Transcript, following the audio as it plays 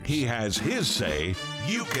He has his say.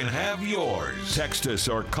 You can have yours. Text us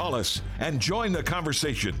or call us and join the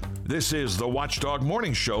conversation. This is the Watchdog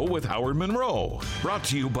Morning Show with Howard Monroe. Brought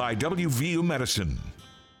to you by WVU Medicine.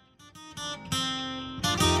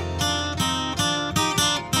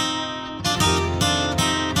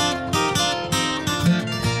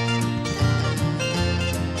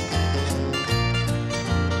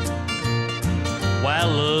 Well,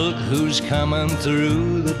 look who's coming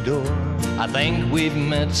through the door. I think we've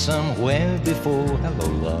met somewhere before. Hello,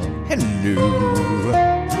 love. Hello.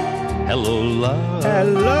 Hello, love.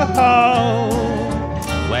 Hello.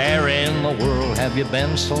 Where in the world have you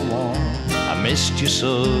been so long? I missed you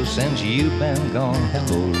so since you've been gone.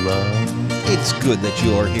 Hello, love. It's good that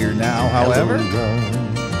you're here now, however. Hello,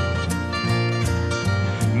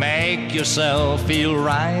 love. Make yourself feel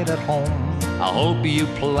right at home. I hope you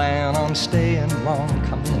plan on staying long.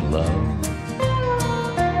 Come in, love.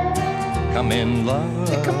 Come in, love.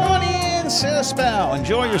 Hey, come on in, sit a spell.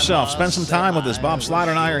 Enjoy yourself. Spend some time with us. Bob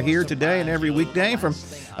Slider and I are here today and every weekday from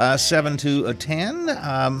 7 to 10,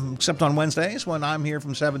 except on Wednesdays when I'm here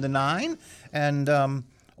from 7 to 9, and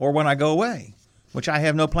or when I go away, which I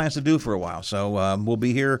have no plans to do for a while. So we'll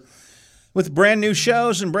be here with brand new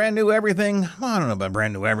shows and brand new everything. Well, I don't know about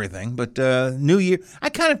brand new everything, but new year. I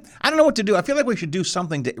don't know what to do. I feel like we should do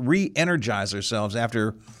something to re-energize ourselves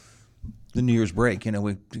after the New Year's break. You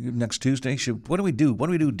know, next Tuesday. What do we do? What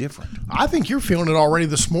do we do different? I think you're feeling it already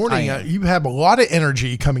this morning. You have a lot of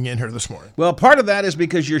energy coming in here this morning. Well, part of that is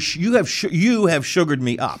because you have sugared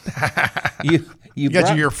me up. You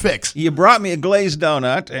got your fix. You brought me a glazed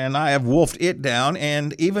donut, and I have wolfed it down.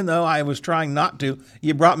 And even though I was trying not to,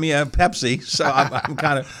 you brought me a Pepsi. So I'm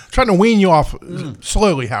kind of trying to wean you off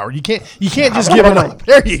slowly, Howard. You can't just give it up.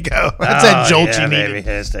 There you go. That's that jolt you needed. Baby.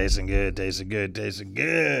 It's tasting good.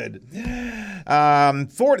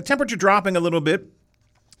 Temperature dropping a little bit.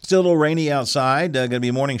 Still a little rainy outside. Going to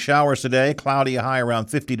be morning showers today. Cloudy, a high around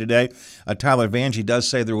 50 today. Tyler Vangie does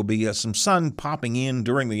say there will be some sun popping in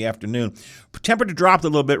during the afternoon. Temperature dropped a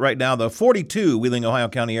little bit right now, though. 42, Wheeling, Ohio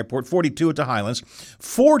County Airport. 42 at the Highlands.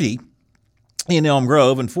 40 in Elm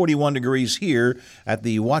Grove. And 41 degrees here at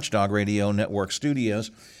the Watchdog Radio Network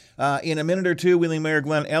studios. In a minute or two, Wheeling Mayor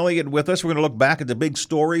Glenn Elliott with us. We're going to look back at the big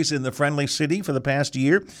stories in the Friendly City for the past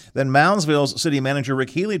year. Then Moundsville's City Manager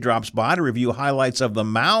Rick Healy drops by to review highlights of the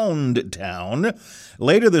Mound Town.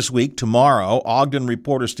 Later this week, tomorrow, Ogden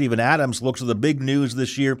reporter Stephen Adams looks at the big news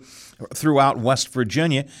this year throughout West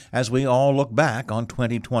Virginia as we all look back on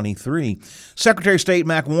 2023. Secretary of State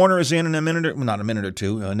Mac Warner is in a minute,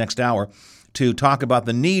 next hour, to talk about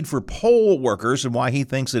the need for poll workers and why he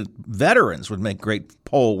thinks that veterans would make great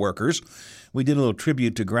poll workers. We did a little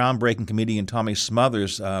tribute to groundbreaking comedian Tommy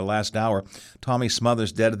Smothers last hour. Tommy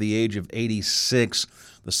Smothers, dead at the age of 86.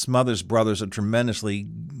 The Smothers Brothers, a tremendously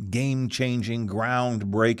game-changing,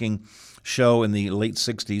 groundbreaking show in the late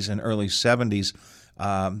 60s and early 70s.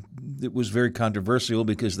 It was very controversial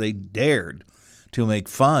because they dared to make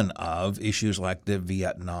fun of issues like the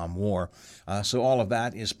Vietnam War. So all of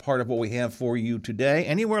that is part of what we have for you today.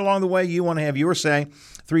 Anywhere along the way you want to have your say,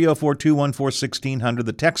 304-214-1600,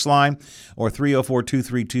 the text line, or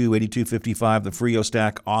 304-232-8255, the Frio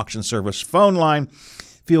Stack Auction Service phone line.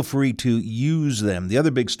 Feel free to use them. The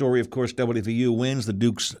other big story, of course, WVU wins the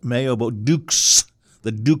Dukes Mayo Bowl.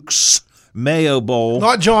 The Dukes Mayo Bowl.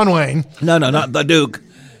 Not John Wayne. No, not the Duke.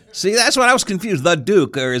 See, that's what I was confused. The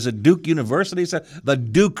Duke, or is it Duke University? The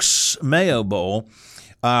Dukes Mayo Bowl.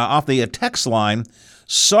 Off the text line,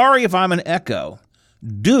 sorry if I'm an echo.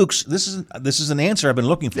 Dukes, this is an answer I've been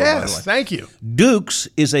looking for, by the way. Yes, thank you. Dukes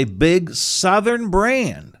is a big Southern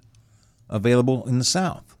brand available in the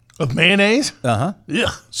South. Of mayonnaise? Uh-huh.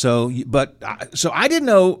 Yeah. So I didn't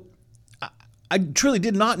know, I truly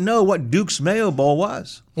did not know what Duke's Mayo Bowl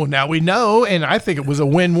was. Well, now we know, and I think it was a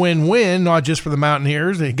win-win-win, not just for the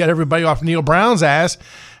Mountaineers. They got everybody off Neil Brown's ass,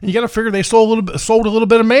 and you got to figure they sold a little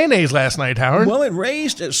bit of mayonnaise last night, Howard. Well, it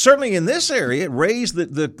raised, certainly in this area, it raised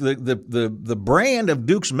the brand of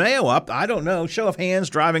Duke's Mayo up. I don't know. Show of hands,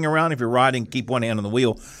 driving around, if you're riding, keep one hand on the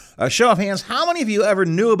wheel. Show of hands, how many of you ever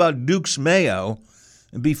knew about Duke's Mayo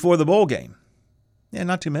before the bowl game? Yeah,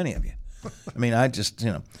 not too many of you. I mean, I just,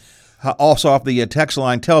 Also off the text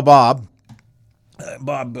line, tell Bob,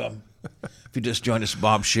 if you just joined us,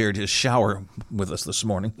 Bob shared his shower with us this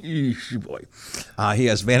morning. Eesh, boy. He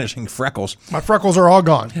has vanishing freckles. My freckles are all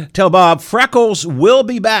gone. Tell Bob, freckles will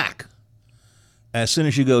be back. as soon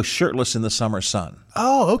as you go shirtless in the summer sun.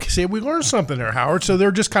 Oh, okay. See, we learned something there, Howard. So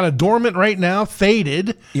they're just kind of dormant right now,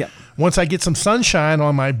 faded. Yeah. Once I get some sunshine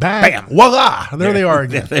on my back, Bam! Voila! There they are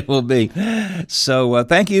again. They will be. So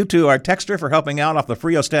thank you to our texter for helping out off the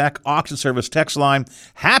Frio Stack Auction Service text line.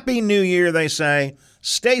 Happy New Year, they say.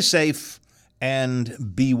 Stay safe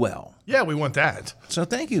and be well. Yeah, we want that. So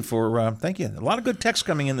thank you. A lot of good texts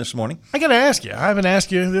coming in this morning. I got to ask you. I haven't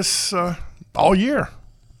asked you this all year.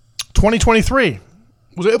 2023.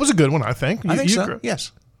 It was a good one, I think. I think so.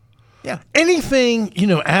 Yes. Yeah. Anything,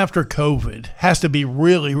 after COVID has to be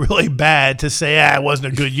really, really bad to say, it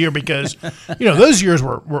wasn't a good year because, those years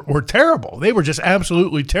were terrible. They were just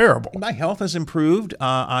absolutely terrible. My health has improved.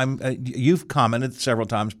 You've commented several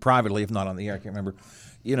times privately, if not on the air, I can't remember.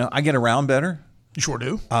 I get around better. You sure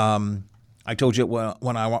do. I told you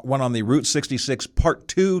when I went on the Route 66 Part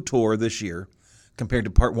 2 tour this year compared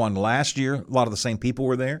to Part 1 last year, a lot of the same people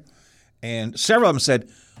were there. And several of them said,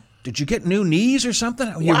 did you get new knees or something?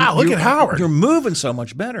 Wow, look at Howard. You're moving so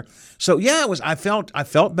much better. So, yeah, I felt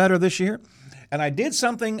better this year. And I did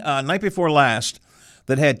something night before last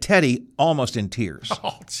that had Teddy almost in tears.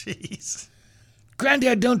 Oh, jeez.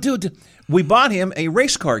 Granddad, don't do it. We bought him a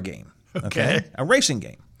race car game. Okay. A racing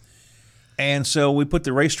game. And so we put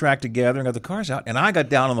the racetrack together and got the cars out. And I got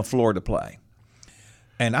down on the floor to play.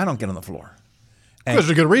 And I don't get on the floor.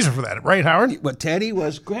 There's a good reason for that, right, Howard? But Teddy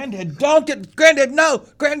was, Granddad, no,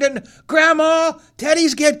 Granddad, Grandma,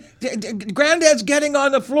 Granddad's getting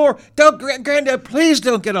on the floor. Granddad, please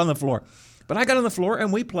don't get on the floor. But I got on the floor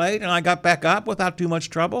and we played and I got back up without too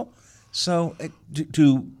much trouble. So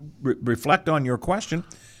to reflect on your question,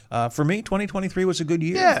 for me, 2023 was a good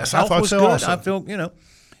year. Yes, Health I thought was so good. also. I feel,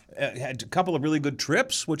 had a couple of really good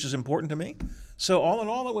trips, which is important to me. So all in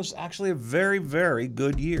all, it was actually a very, very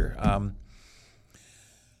good year.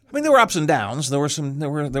 There were ups and downs. There were some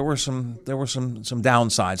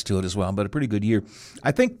downsides to it as well, but a pretty good year.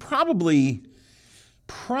 I think probably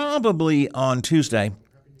on Tuesday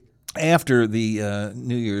after the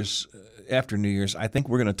New Year's, I think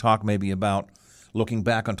we're going to talk maybe about looking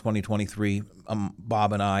back on 2023.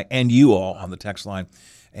 Bob and I, and you all on the text line,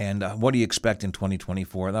 and what do you expect in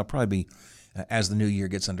 2024? That'll probably be as the new year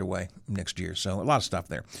gets underway next year. So a lot of stuff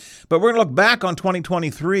there. But we're going to look back on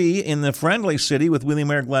 2023 in the Friendly City with Wheeling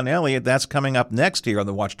Mayor Glenn Elliott. That's coming up next here on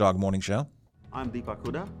the Watchdog Morning Show. I'm Deepak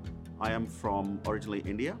Huda. I am from originally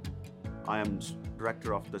India. I am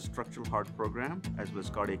director of the Structural Heart Program as well as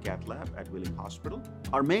Cardiac Cath Lab at Wheeling Hospital.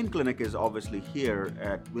 Our main clinic is obviously here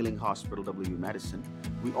at Wheeling Hospital, WV Medicine.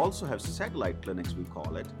 We also have satellite clinics, we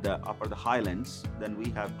call it, the Upper the Highlands. Then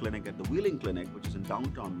we have clinic at the Wheeling Clinic, which is in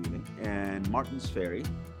downtown Wheeling, and Martins Ferry.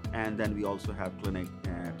 And then we also have clinic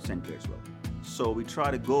at St. Clairsville. So we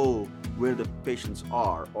try to go where the patients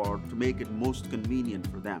are or to make it most convenient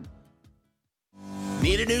for them.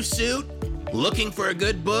 Need a new suit? Looking for a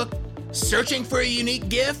good book? Searching for a unique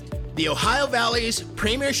gift? The Ohio Valley's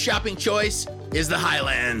premier shopping choice is the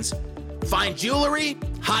Highlands. Find jewelry,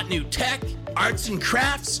 hot new tech, arts and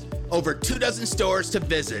crafts, over 24 stores to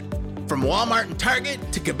visit. From Walmart and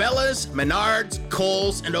Target to Cabela's, Menards,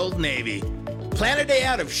 Kohl's, and Old Navy. Plan a day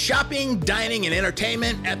out of shopping, dining, and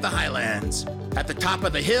entertainment at the Highlands. At the top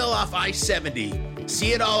of the hill off I-70.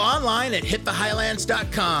 See it all online at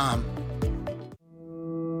hitthehighlands.com.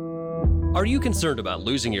 Are you concerned about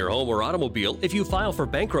losing your home or automobile if you file for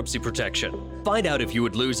bankruptcy protection? Find out if you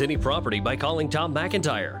would lose any property by calling Tom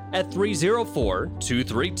McIntyre at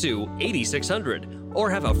 304-232-8600 or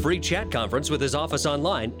have a free chat conference with his office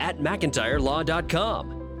online at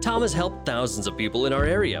mcintyrelaw.com. Tom has helped thousands of people in our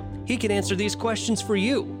area. He can answer these questions for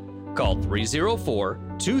you. Call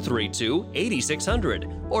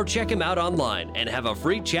 304-232-8600 or check him out online and have a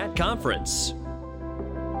free chat conference.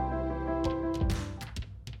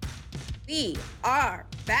 We are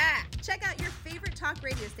back. Check out your favorite talk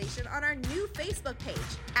radio station on our new Facebook page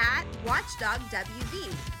at Watchdog WV.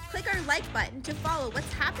 Click our like button to follow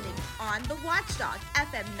what's happening on the Watchdog,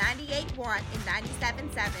 FM 98.1 and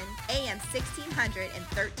 97.7, AM 1600 and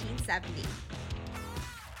 1370.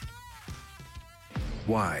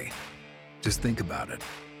 Why? Just think about it.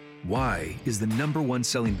 Why is the #1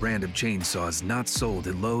 selling brand of chainsaws not sold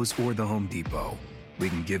at Lowe's or the Home Depot? We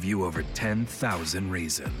can give you over 10,000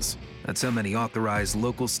 reasons. That's how many authorized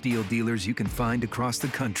local steel dealers you can find across the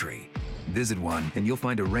country. Visit one and you'll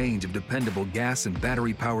find a range of dependable gas and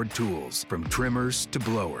battery-powered tools, from trimmers to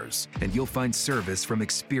blowers. And you'll find service from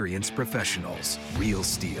experienced professionals. Real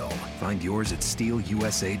steel. Find yours at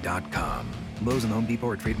steelusa.com. Lowe's and Home Depot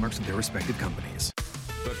are trademarks of their respective companies.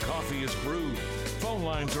 The coffee is brewed, phone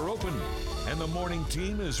lines are open, and the morning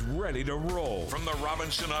team is ready to roll from the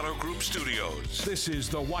Robinson Auto Group studios. This is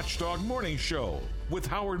the Watchdog Morning Show with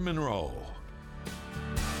Howard Monroe.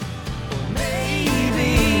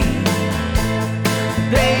 Baby,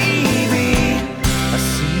 I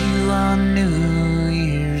see you on New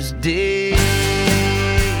Year's Day.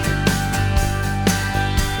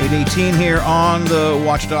 8:18 here on the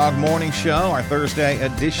Watchdog Morning Show, our Thursday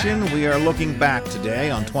edition. We are looking back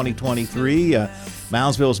today on 2023.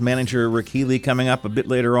 Moundsville's manager Rick Healy coming up a bit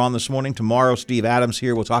later on this morning. Tomorrow, Steve Adams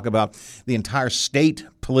here. We'll talk about the entire state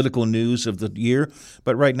political news of the year.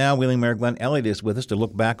 But right now, Wheeling Mayor Glenn Elliott is with us to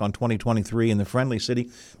look back on 2023 in the Friendly City.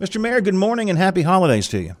 Mr. Mayor, good morning and happy holidays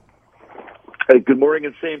to you. Hey, good morning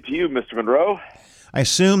and same to you, Mr. Monroe. I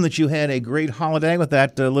assume that you had a great holiday with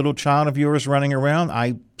that little child of yours running around.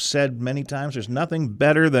 I said many times there's nothing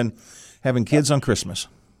better than having kids on Christmas.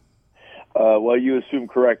 Well, you assume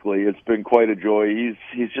correctly. It's been quite a joy.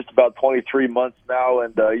 He's just about 23 months now,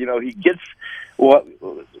 and he gets. Well,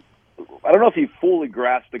 I don't know if he fully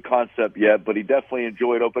grasped the concept yet, but he definitely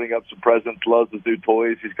enjoyed opening up some presents. Loves his new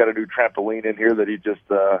toys. He's got a new trampoline in here that he just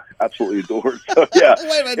absolutely adores. So yeah,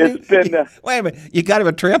 Wait a minute. You got him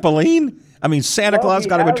a trampoline? I mean, Santa Claus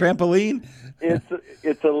got him a trampoline?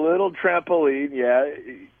 It's a little trampoline. Yeah,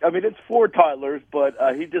 I mean it's for toddlers, but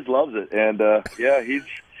he just loves it, and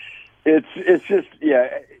It's just,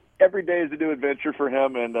 every day is a new adventure for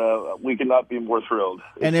him, and we cannot be more thrilled.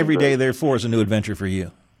 And every day, therefore, is a new adventure for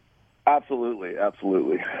you. Absolutely.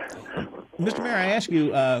 Mr. Mayor, I asked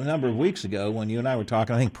you a number of weeks ago when you and I were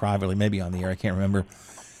talking, I think privately, maybe on the air, I can't remember,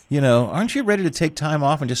 aren't you ready to take time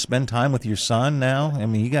off and just spend time with your son now? I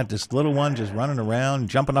mean, you got this little one just running around,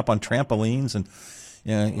 jumping up on trampolines, and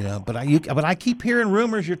but I keep hearing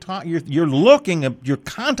rumors you're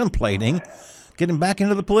contemplating getting back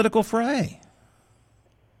into the political fray.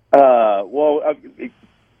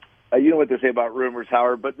 You know what they say about rumors,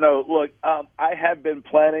 Howard. But no, look, I have been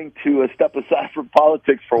planning to step aside from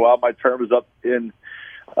politics for a while. My term is up in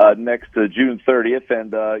next June 30th,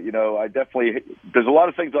 and I definitely there's a lot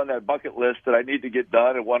of things on that bucket list that I need to get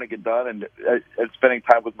done and want to get done, and spending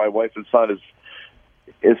time with my wife and son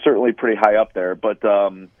is certainly pretty high up there. But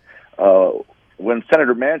when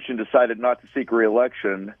Senator Manchin decided not to seek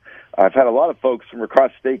re-election, I've had a lot of folks from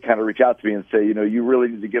across the state kind of reach out to me and say, you really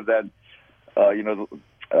need to give that,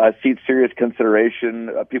 seat serious consideration.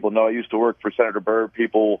 People know I used to work for Senator Byrd.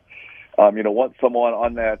 People, want someone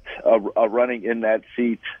on that, running in that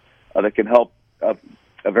seat that can help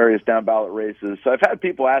various down ballot races. So I've had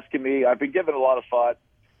people asking me. I've been giving a lot of thought.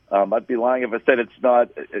 I'd be lying if I said it's not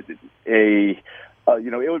it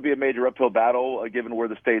would be a major uphill battle given where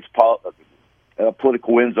the state's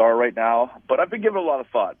political winds are right now, but I've been giving a lot of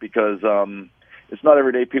thought because it's not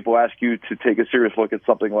every day people ask you to take a serious look at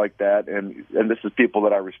something like that, and this is people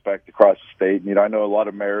that I respect across the state. I know a lot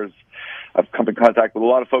of mayors. I've come in contact with a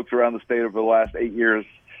lot of folks around the state over the last 8 years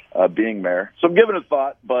being mayor, so I'm giving it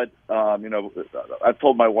thought. But I've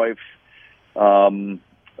told my wife we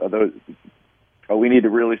need to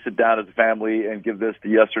really sit down as a family and give this the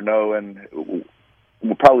yes or no, and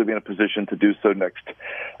we'll probably be in a position to do so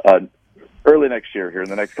early next year here in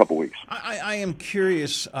the next couple weeks. I am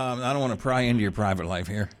curious. I don't want to pry into your private life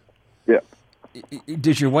here. Yeah.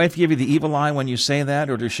 Does your wife give you the evil eye when you say that,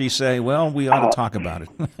 or does she say, well, we ought to talk about it?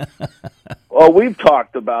 Well, we've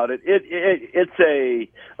talked about it.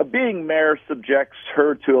 It's being mayor subjects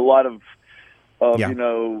her to a lot of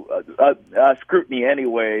scrutiny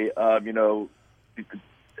anyway. A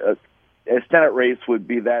Senate race would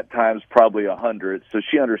be that times probably 100, so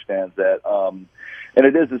she understands that. And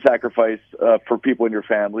it is a sacrifice for people in your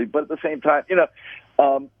family. But at the same time,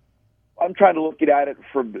 I'm trying to look at it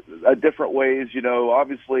from different ways.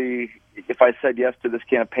 Obviously, if I said yes to this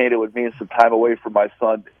campaign, it would mean some time away from my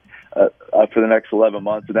son for the next 11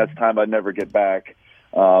 months, and that's time I'd never get back.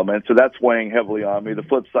 And so that's weighing heavily on me. The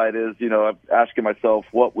flip side is, I'm asking myself,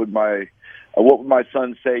 what would my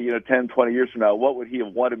son say, 10, 20 years from now? What would he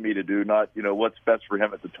have wanted me to do, not, what's best for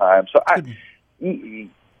him at the time? So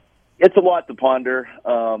it's a lot to ponder.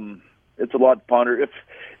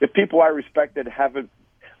 If people I respected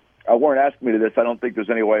weren't asking me to this, I don't think there's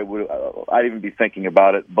any way I'd even be thinking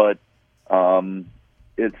about it. But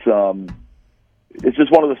it's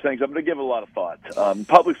just one of those things. I'm going to give it a lot of thought.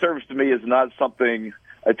 Public service to me is not something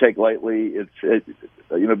I take lightly.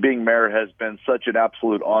 Being mayor has been such an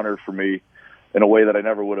absolute honor for me in a way that I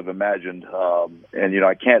never would have imagined. And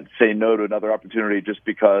I can't say no to another opportunity just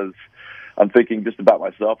because I'm thinking just about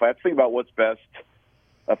myself. I have to think about what's best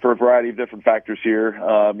for a variety of different factors here.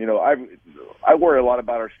 I worry a lot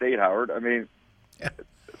about our state, Howard. I mean,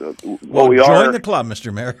 well, join the club,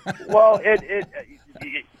 Mr. Mayor. Well,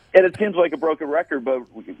 And it seems like a broken record, but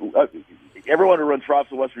everyone who runs for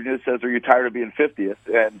office in West Virginia says, "Are you tired of being 50th?"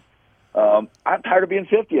 And I'm tired of being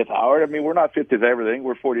 50th, Howard. I mean, we're not 50th everything.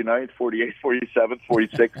 We're 49th, 48th, 47th,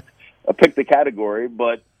 46th. Pick the category,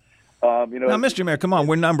 but Now, Mr. Mayor, come on,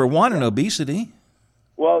 we're number one in obesity.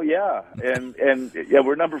 Well, yeah, and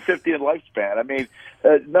we're number 50 in lifespan. I mean,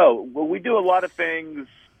 no, well, we do a lot of things.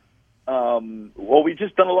 We've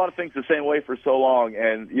just done a lot of things the same way for so long,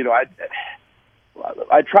 and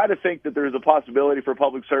I try to think that there's a possibility for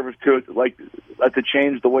public service to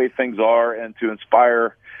change the way things are and to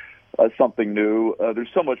inspire something new. There's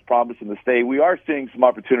so much promise in the state. We are seeing some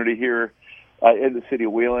opportunity here in the city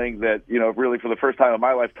of Wheeling that, really for the first time in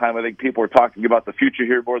my lifetime, I think people are talking about the future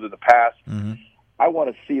here more than the past. Mm-hmm. I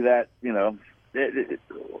want to see that,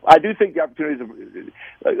 I do think the opportunities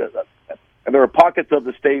there are pockets of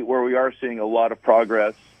the state where we are seeing a lot of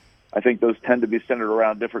progress. I think those tend to be centered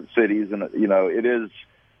around different cities, and it is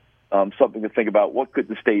something to think about. What could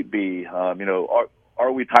the state be? Are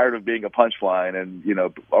we tired of being a punchline? And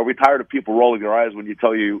are we tired of people rolling their eyes when you're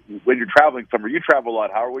traveling somewhere? You travel a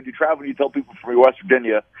lot, Howard. When you travel, you tell people from West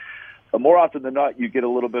Virginia. More often than not, you get a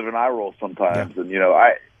little bit of an eye roll sometimes,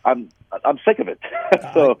 yeah. And I'm sick of it.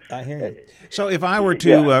 So I hear you. So if I were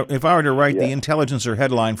to write the Intelligencer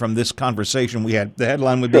headline from this conversation we had, the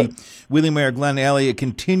headline would be Wheeling Mayor Glenn Elliott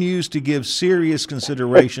continues to give serious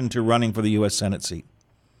consideration to running for the U.S. Senate seat.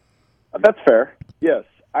 That's fair. Yes,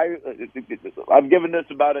 I've given this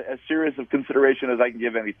about as serious of consideration as I can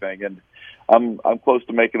give anything, and I'm close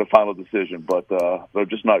to making a final decision, but they're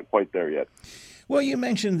just not quite there yet. Well, you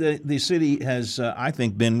mentioned that the city has, I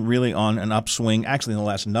think, been really on an upswing, actually in the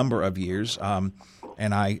last number of years.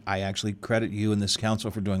 And I actually credit you and this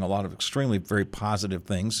council for doing a lot of extremely very positive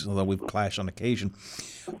things, although we've clashed on occasion.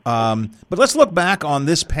 But let's look back on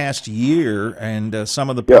this past year and some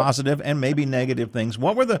of the positive and maybe negative things.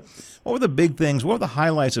 What were the big things? What were the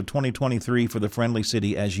highlights of 2023 for the Friendly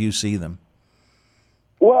City as you see them?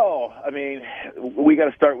 Well, I mean, we got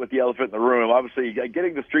to start with the elephant in the room. Obviously,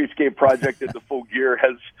 getting the streetscape project into full gear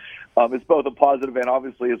has it's both a positive and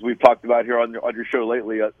obviously, as we've talked about here on your show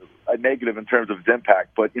lately, a negative in terms of its impact.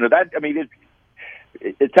 But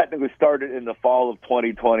it technically started in the fall of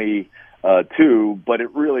 2022, but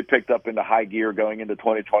it really picked up into high gear going into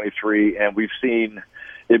 2023, and we've seen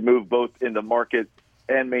it move both into Market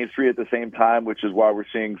and Main Street at the same time, which is why we're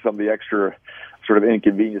seeing some of the extra sort of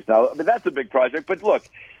inconvenience now. I mean, that's a big project, but look,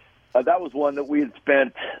 that was one that we had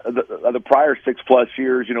spent the prior 6+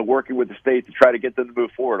 years, working with the state to try to get them to move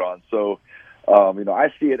forward on. So,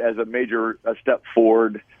 I see it as a major step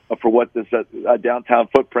forward for what this downtown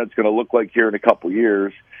footprint's going to look like here in a couple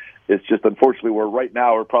years. It's just, unfortunately,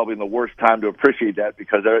 we're probably in the worst time to appreciate that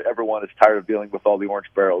because everyone is tired of dealing with all the orange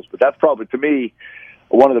barrels. But that's probably, to me,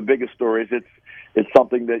 one of the biggest stories. It's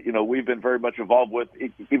something that, we've been very much involved with.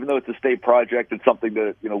 Even though it's a state project, it's something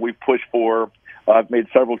that, we've pushed for. I've made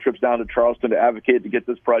several trips down to Charleston to advocate to get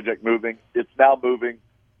this project moving. It's now moving,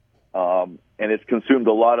 and it's consumed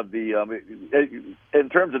a lot of the in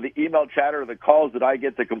terms of the email chatter, the calls that I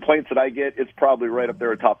get, the complaints that I get, it's probably right up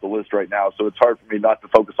there atop the list right now. So it's hard for me not to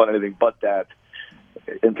focus on anything but that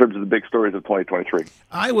in terms of the big stories of 2023.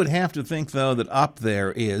 I would have to think, though, that up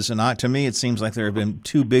there is, and to me it seems like there have been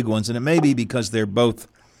two big ones, and it may be because they're both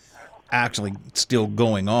actually still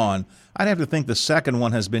going on. I'd have to think the second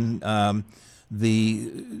one has been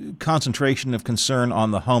the concentration of concern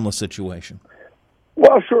on the homeless situation.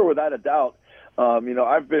 Well, sure, without a doubt.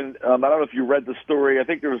 I've been, I don't know if you read the story. I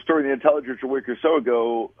think there was a story in the Intelligencer a week or so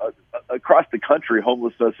ago. Across the country,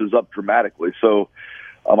 homelessness is up dramatically. So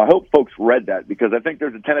I hope folks read that because I think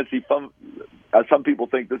there's a tendency some people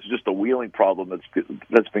think this is just a Wheeling problem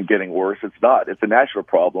that's been getting worse. It's not. It's a national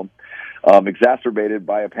problem, exacerbated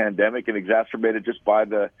by a pandemic and exacerbated just by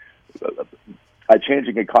a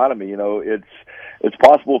changing economy. It's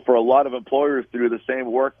possible for a lot of employers to do the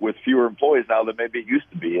same work with fewer employees now than maybe it used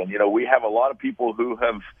to be. And, we have a lot of people who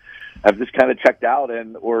have just kind of checked out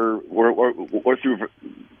and or through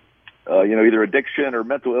either addiction or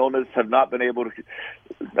mental illness have not been able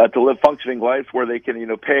to live functioning lives where they can,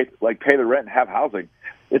 pay the rent and have housing.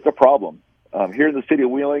 It's a problem. Here in the city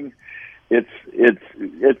of Wheeling,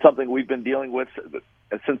 it's something we've been dealing with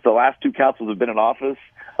since the last two councils have been in office.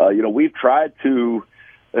 We've tried to,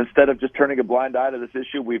 instead of just turning a blind eye to this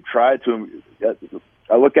issue, we've tried to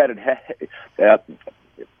look at it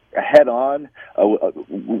head on.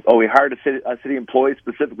 We hired a city employee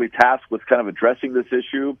specifically tasked with kind of addressing this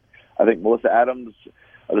issue. I think Melissa Adams,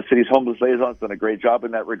 the city's homeless liaison, has done a great job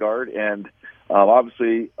in that regard. And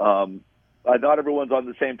obviously, not everyone's on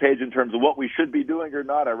the same page in terms of what we should be doing or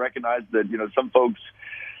not. I recognize that, some folks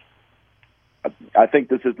I think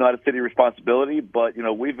this is not a city responsibility, but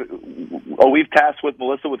we've tasked with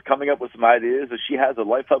Melissa with coming up with some ideas. As she has a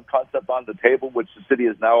Life Hub concept on the table, which the city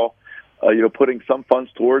is now, putting some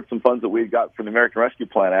funds towards, some funds that we got from the American Rescue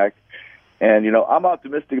Plan Act. And I'm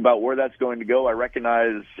optimistic about where that's going to go. I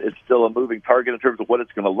recognize it's still a moving target in terms of what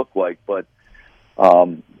it's going to look like, but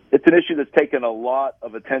it's an issue that's taken a lot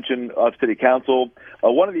of attention of City Council.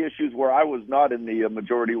 One of the issues where I was not in the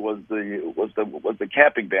majority was the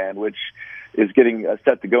camping ban, which is getting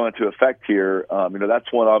set to go into effect here.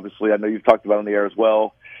 That's one, obviously, I know you've talked about on the air as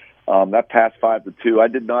well. That passed 5-2.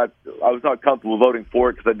 I was not comfortable voting for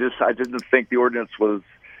it because I didn't think the ordinance was,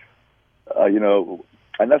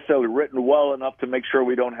 necessarily written well enough to make sure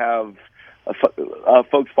we don't have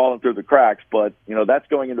folks falling through the cracks. But that's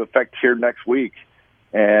going into effect here next week.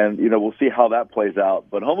 And, we'll see how that plays out.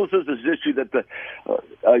 But homelessness is an issue that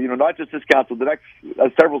not just this council, the next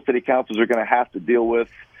several city councils are going to have to deal with.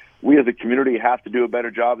 We as a community have to do a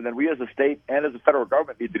better job. And then we as a state and as a federal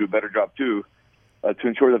government need to do a better job, too, to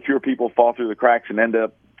ensure that fewer people fall through the cracks and end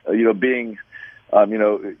up, being,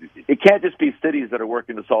 it can't just be cities that are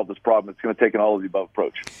working to solve this problem. It's going to take an all-of-the-above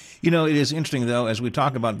approach. It is interesting, though, as we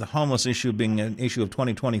talk about the homeless issue being an issue of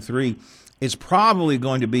 2023, it's probably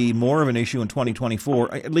going to be more of an issue in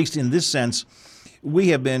 2024, at least in this sense. We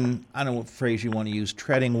have been, I don't know what phrase you want to use,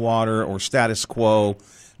 treading water or status quo.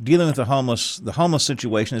 Dealing with the homeless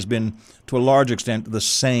situation has been, to a large extent, the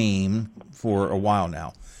same for a while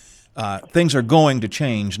now. Things are going to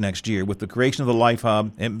change next year with the creation of the Life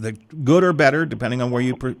Hub, and the good or better, depending on what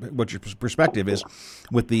your perspective is,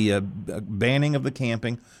 with the banning of the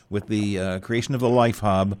camping, with the creation of the Life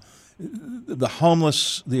Hub.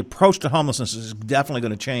 The approach to homelessness is definitely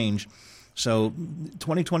going to change. So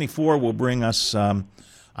 2024 will bring us, I'm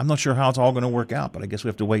not sure how it's all going to work out, but I guess we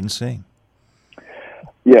have to wait and see.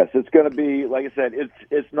 Yes, it's going to be, like I said,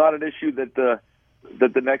 it's not an issue that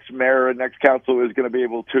the next mayor and next council is going to be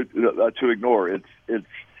able to ignore.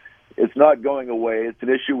 It's not going away. It's an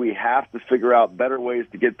issue we have to figure out better ways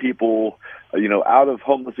to get people, out of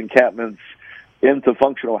homeless encampments into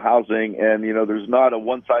functional housing. And, there's not a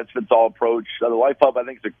one-size-fits-all approach. The Life Hub, I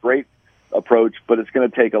think, is a great approach, but it's going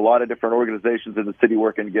to take a lot of different organizations in the city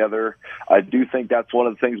working together. I do think that's one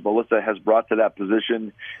of the things Melissa has brought to that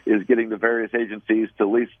position, is getting the various agencies to at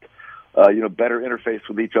least better interface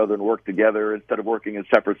with each other and work together instead of working in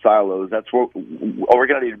separate silos. That's what we're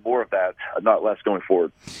going to need more of that, not less, going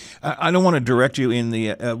forward. I don't want to direct you in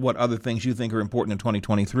the what other things you think are important in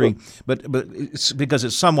 2023, but it's because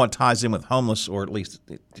it somewhat ties in with homeless, or at least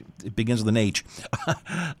it begins with an H.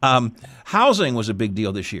 Housing was a big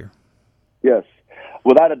deal this year. Yes,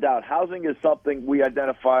 without a doubt. Housing is something we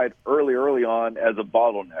identified early on as a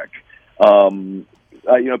bottleneck.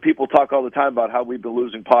 People talk all the time about how we've been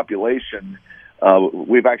losing population.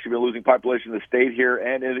 We've actually been losing population in the state here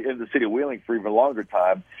and in the city of Wheeling for even longer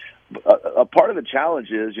time. A part of the challenge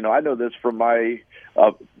is, I know this from my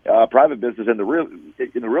private business in the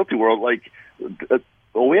realty world.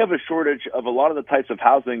 We have a shortage of a lot of the types of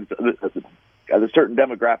housing that certain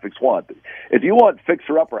demographics want. If you want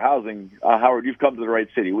fixer-upper housing, Howard, you've come to the right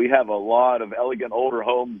city. We have a lot of elegant older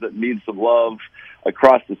homes that need some love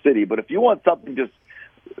across the city. But if you want something just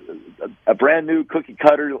a brand new cookie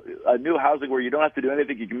cutter, a new housing where you don't have to do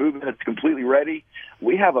anything, you can move in, it's completely ready,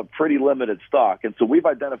 we have a pretty limited stock. And so we've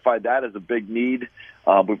identified that as a big need.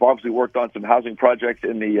 We've obviously worked on some housing projects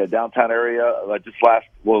in the downtown area.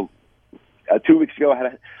 2 weeks ago,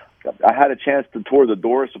 I had a chance to tour the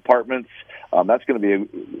Doris Apartments. That's going to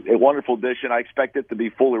be a wonderful addition. I expect it to be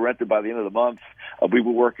fully rented by the end of the month. We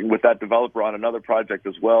were working with that developer on another project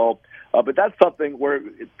as well. But that's something where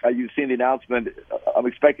you've seen the announcement. I'm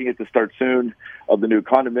expecting it to start soon, of the new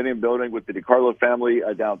condominium building with the DiCarlo family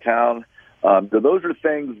downtown. So those are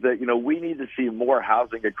things that, we need to see more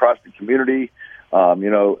housing across the community,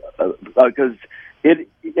 because it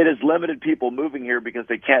has limited people moving here because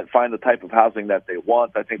they can't find the type of housing that they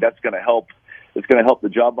want. I think that's going to help. It's going to help the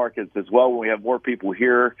job markets as well. When we have more people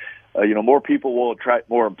here, more people will attract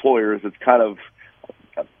more employers. It's kind of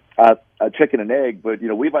a chicken and egg, but,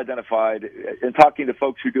 we've identified, in talking to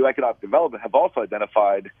folks who do economic development, have also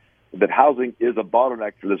identified that housing is a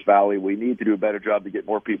bottleneck for this valley. We need to do a better job to get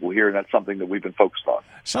more people here, and that's something that we've been focused on.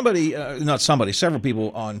 Several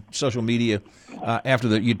people on social media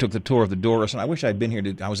after you took the tour of the Doris, and I wish I'd been here.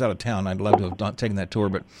 I was out of town. I'd love to have taken that tour,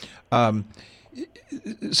 but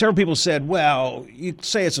several people said, well, you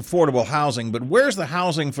say it's affordable housing, but where's the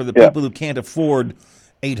housing for the people who can't afford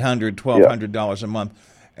 $800, $1,200 a month?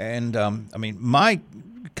 And, my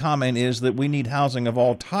comment is that we need housing of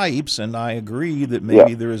all types, and I agree that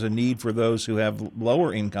maybe there is a need for those who have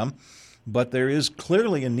lower income. but there is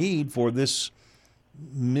clearly a need for this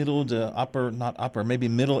middle to upper, not upper, maybe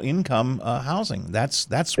middle income housing.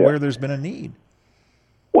 That's where there's been a need.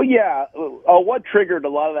 Well, yeah. What triggered a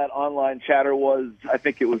lot of that online chatter was, I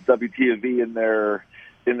think it was WTV in their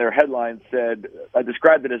headline said, I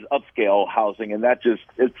described it as upscale housing, and that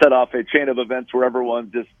it set off a chain of events where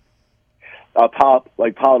everyone just piled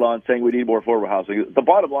on saying we need more affordable housing. The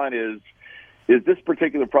bottom line is this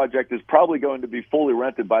particular project is probably going to be fully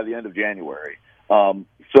rented by the end of January. And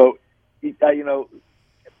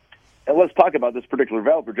let's talk about this particular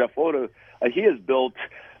developer, Jeff Woda. He has built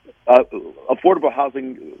affordable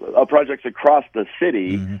housing projects across the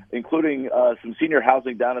city, including some senior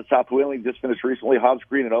housing down in South Wheeling, just finished recently, Hobbs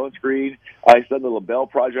Green and Owens Green. He's done the LaBelle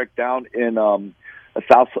project down in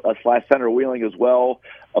South/Center Wheeling as well.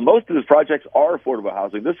 Most of his projects are affordable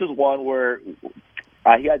housing. This is one where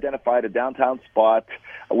he identified a downtown spot.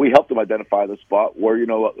 We helped him identify the spot where,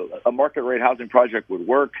 a market rate housing project would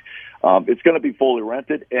work. It's going to be fully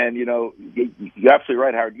rented. And, you're absolutely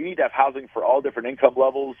right, Howard. You need to have housing for all different income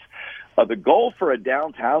levels. The goal for a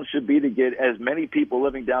downtown should be to get as many people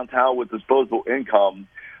living downtown with disposable income,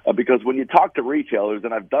 because when you talk to retailers,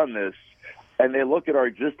 and I've done this, and they look at our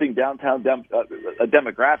existing downtown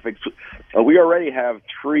demographics, we already have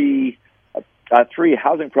three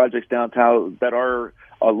housing projects downtown that are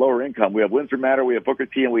lower income. We have Windsor Manor, we have Booker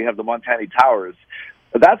T, and we have the Montani Towers.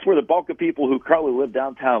 That's where the bulk of people who currently live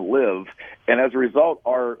downtown live, and as a result,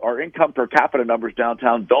 our income per capita numbers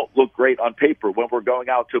downtown don't look great on paper when we're going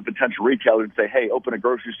out to a potential retailer and say, hey, open a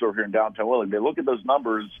grocery store here in downtown Wheeling. They look at those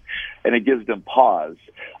numbers, and it gives them pause.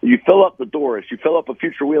 You fill up the Doris, you fill up a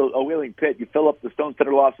future Wheeling Pit, you fill up the Stone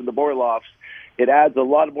Center Lofts and the Boy Lofts. It adds a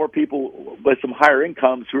lot more people with some higher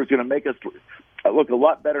incomes who are going to make us look a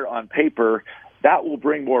lot better on paper. That will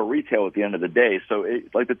bring more retail at the end of the day. So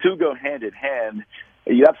the two go hand in hand.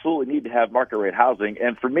 You absolutely need to have market rate housing.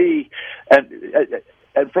 And for me,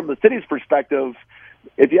 and from the city's perspective,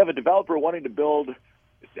 if you have a developer wanting to build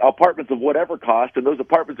apartments of whatever cost, and those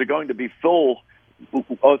apartments are going to be full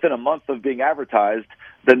within a month of being advertised,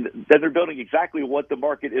 then they're building exactly what the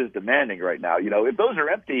market is demanding right now. If those are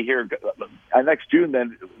empty here next June,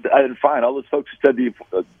 then fine. All those folks who said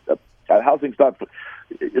the housing's not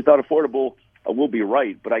affordable will be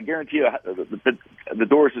right, but I guarantee you the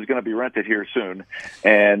Doris is going to be rented here soon,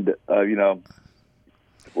 and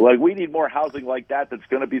we need more housing like that that's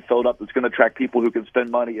going to be filled up, that's going to attract people who can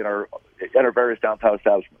spend money in our various downtown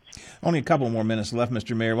establishments. Only a couple more minutes left,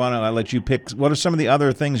 Mr. Mayor. Why don't I let you pick? What are some of the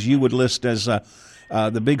other things you would list as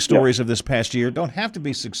the big stories of this past year? Don't have to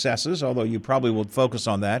be successes, although you probably will focus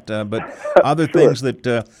on that, but other things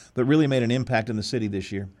that really made an impact in the city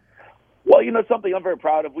this year. Well, something I'm very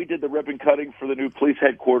proud of. We did the ribbon cutting for the new police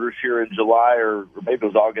headquarters here in July, or maybe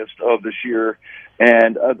it was August of this year.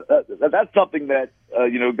 And that's something that,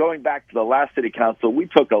 going back to the last city council, we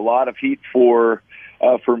took a lot of heat for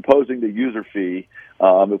imposing the user fee.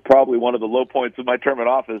 It's probably one of the low points of my term in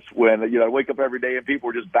office when, I wake up every day and people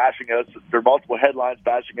were just bashing us. There are multiple headlines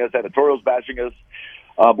bashing us, editorials bashing us.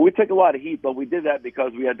 But we took a lot of heat, but we did that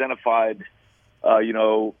because we identified,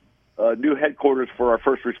 new headquarters for our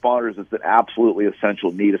first responders is an absolutely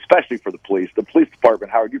essential need, especially for the police. The police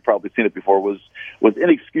department, Howard, you've probably seen it before, was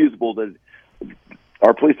inexcusable that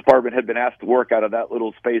our police department had been asked to work out of that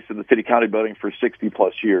little space in the city-county building for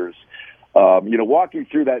 60-plus years. Walking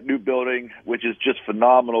through that new building, which is just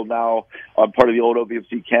phenomenal now on part of the old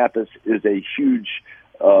OVMC campus, is a huge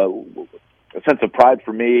a sense of pride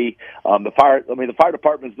for me. The fire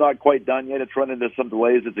department's not quite done yet. It's run into some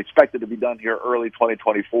delays. It's expected to be done here early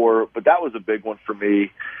 2024, but that was a big one for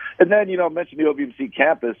me. And then, I mentioned the OVMC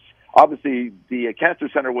campus. Obviously, the cancer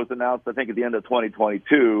center was announced, I think, at the end of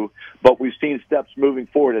 2022, but we've seen steps moving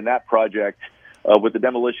forward in that project with the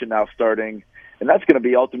demolition now starting. And that's going to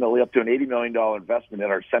be ultimately up to an $80 million investment in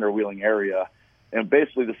our center Wheeling area. And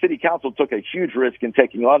basically, the city council took a huge risk in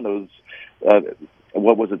taking on those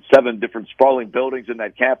 7 different sprawling buildings in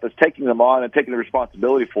that campus, taking them on and taking the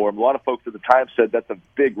responsibility for them. A lot of folks at the time said that's a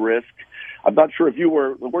big risk. I'm not sure if you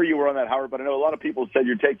were where you were on that, Howard, but I know a lot of people said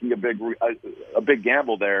you're taking a big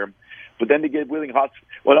gamble there. But then to get Wheeling Hospital,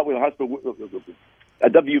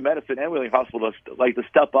 WU Medicine and Wheeling Hospital to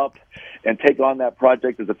step up and take on that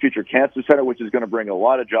project as a future cancer center, which is going to bring a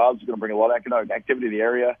lot of jobs, it's going to bring a lot of economic activity in the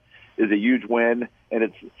area, is a huge win. And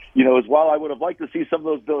it's, as while I would have liked to see some of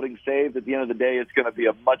those buildings saved, at the end of the day, it's going to be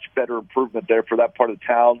a much better improvement there for that part of the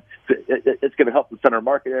town. It's going to help the center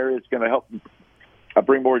market area. It's going to help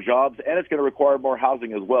bring more jobs, and it's going to require more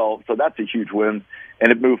housing as well. So that's a huge win,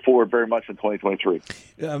 and it moved forward very much in 2023.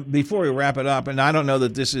 Before we wrap it up, and I don't know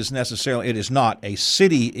that this is necessarily, it is not a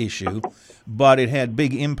city issue, but it had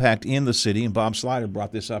big impact in the city, and Bob Slider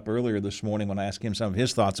brought this up earlier this morning when I asked him some of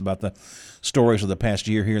his thoughts about the stories of the past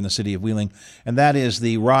year here in the city of Wheeling, and that is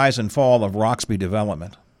the rise and fall of Roxby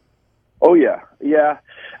development. Oh, yeah.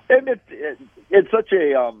 And it's such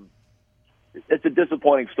a it's a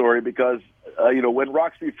disappointing story because, when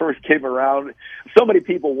Roxby first came around, so many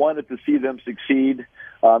people wanted to see them succeed.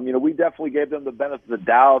 We definitely gave them the benefit of the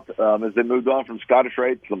doubt as they moved on from Scottish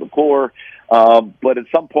Rite to McClure. But at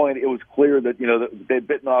some point, it was clear that, that they'd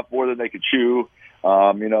bitten off more than they could chew.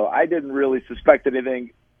 I didn't really suspect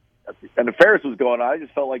anything nefarious was going on. I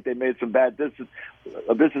just felt like they made some bad business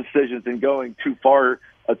decisions in going too far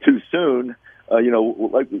too soon.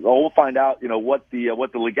 We'll find out, what the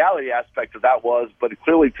legality aspect of that was. But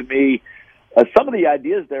clearly, to me, some of the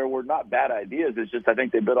ideas there were not bad ideas. It's just I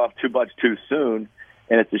think they bit off too much too soon,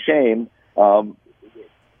 and it's a shame. And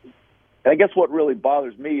I guess what really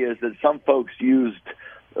bothers me is that some folks used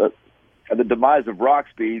the demise of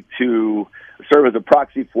Roxby to serve as a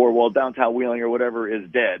proxy for, downtown Wheeling or whatever is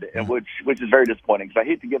dead, and which is very disappointing because I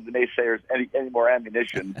hate to give the naysayers any more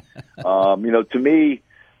ammunition. To me,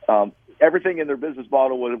 everything in their business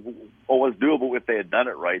model was doable if they had done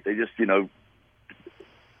it right. They just didn't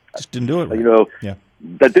do it right.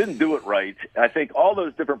 That didn't do it right. I think all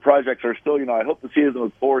those different projects are still, I hope to see them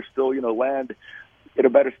before still, land in a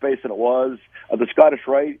better space than it was. The Scottish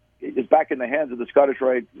Rite is back in the hands of the Scottish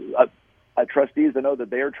Rite trustees. I know that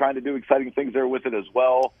they are trying to do exciting things there with it as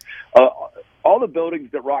well. All the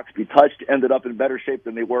buildings that Roxby touched ended up in better shape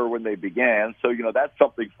than they were when they began. So, that's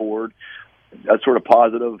something forward. That's sort of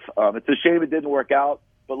positive. It's a shame it didn't work out,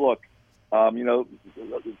 but look,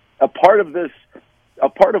 a part of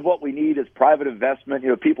what we need is private investment,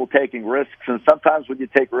 people taking risks. And sometimes when you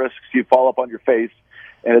take risks, you fall up on your face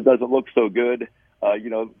and it doesn't look so good.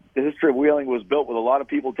 The history of Wheeling was built with a lot of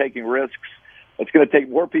people taking risks. It's going to take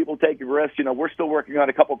more people taking risks. We're still working on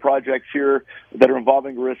a couple projects here that are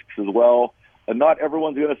involving risks as well. And not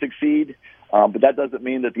everyone's going to succeed, but that doesn't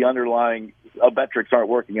mean that the underlying metrics aren't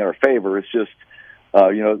working in our favor. It's just,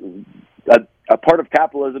 a part of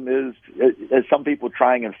capitalism is some people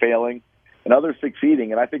trying and failing and others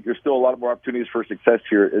succeeding. And I think there's still a lot more opportunities for success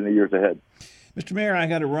here in the years ahead. Mr. Mayor, I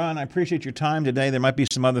got to run. I appreciate your time today. There might be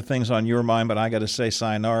some other things on your mind, but I got to say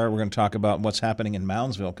sayonara. We're going to talk about what's happening in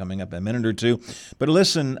Moundsville coming up in a minute or two. But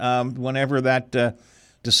listen, whenever that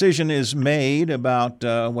decision is made about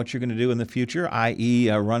what you're going to do in the future, i.e.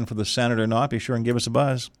 Run for the Senate or not, be sure and give us a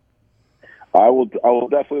buzz. I will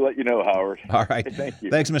definitely let you know, Howard. All right. Thank you.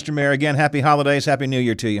 Thanks, Mr. Mayor. Again, happy holidays. Happy New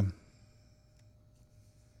Year to you.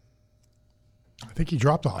 I think he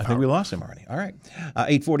dropped off. I think we lost him already. All right.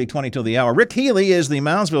 8:40 till the hour. Rick Healy is the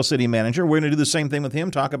Moundsville city manager. We're going to do the same thing with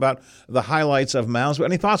him, talk about the highlights of Moundsville.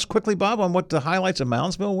 Any thoughts quickly, Bob, on what the highlights of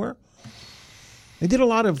Moundsville were? They did they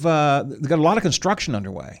got a lot of construction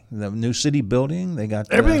underway. The new city building, they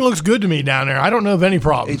got everything looks good to me down there. I don't know of any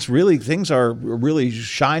problems. It's really, things are really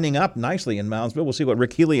shining up nicely in Moundsville. We'll see what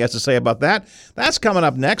Rick Healy has to say about that. That's coming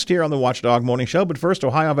up next here on the Watchdog Morning Show. But first,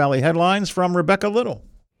 Ohio Valley headlines from Rebecca Little.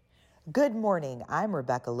 Good morning. I'm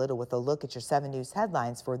Rebecca Little with a look at your 7 News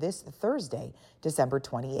headlines for this Thursday, December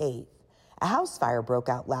 28th. A house fire broke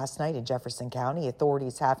out last night in Jefferson County.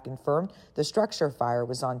 Authorities have confirmed the structure fire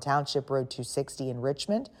was on Township Road 260 in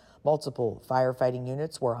Richmond. Multiple firefighting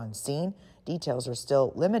units were on scene. Details are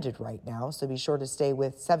still limited right now, so be sure to stay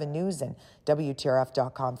with 7 News and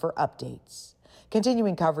WTRF.com for updates.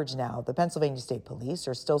 Continuing coverage now, the Pennsylvania State Police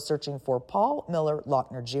are still searching for Paul Miller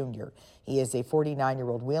Lochner Jr. He is a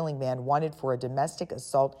 49-year-old Wheeling man wanted for a domestic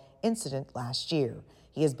assault incident last year.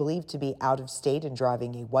 He is believed to be out of state and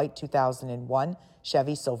driving a white 2001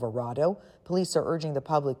 Chevy Silverado. Police are urging the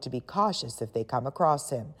public to be cautious if they come across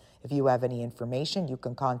him. If you have any information, you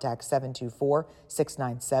can contact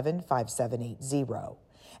 724-697-5780.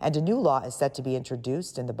 And a new law is set to be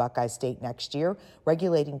introduced in the Buckeye State next year,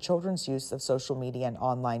 regulating children's use of social media and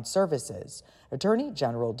online services. Attorney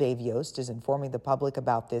General Dave Yost is informing the public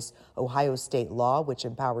about this Ohio state law, which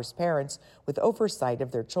empowers parents with oversight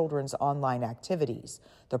of their children's online activities.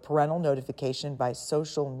 The Parental Notification by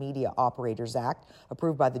Social Media Operators Act,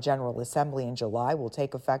 approved by the General Assembly in July, will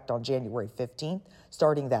take effect on January 15th.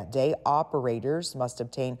 Starting that day, operators must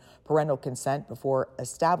obtain parental consent before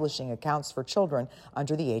establishing accounts for children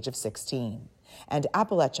under the age of 16. And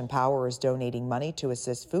Appalachian Power is donating money to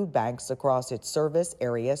assist food banks across its service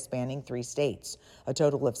area spanning 3 states. A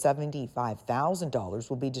total of $75,000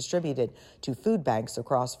 will be distributed to food banks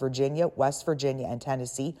across Virginia, West Virginia, and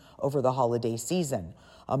Tennessee over the holiday season.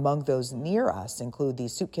 Among those near us include the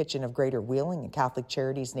Soup Kitchen of Greater Wheeling and Catholic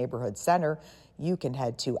Charities Neighborhood Center. You can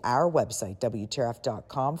head to our website,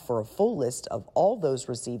 WTRF.com, for a full list of all those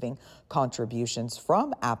receiving contributions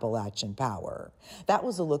from Appalachian Power. That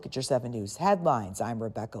was a look at your 7 News headlines. I'm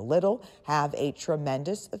Rebecca Little. Have a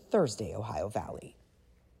tremendous Thursday, Ohio Valley.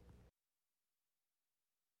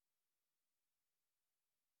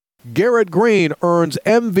 Garrett Green earns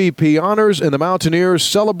MVP honors, and the Mountaineers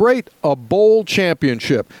celebrate a bowl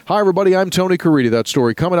championship. Hi, everybody. I'm Tony Caridi. That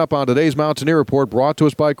story coming up on today's Mountaineer Report, brought to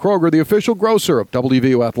us by Kroger, the official grocer of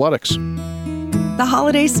WVU Athletics. The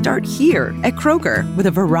holidays start here at Kroger with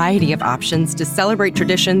a variety of options to celebrate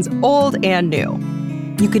traditions old and new.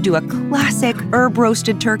 You could do a classic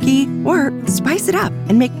herb-roasted turkey or spice it up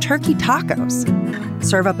and make turkey tacos.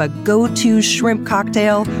 Serve up a go-to shrimp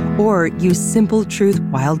cocktail or use Simple Truth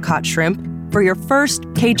wild-caught shrimp for your first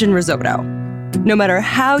Cajun risotto. No matter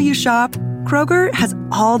how you shop, Kroger has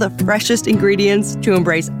all the freshest ingredients to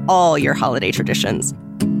embrace all your holiday traditions.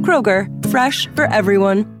 Kroger, fresh for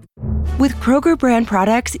everyone. With Kroger brand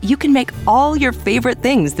products, you can make all your favorite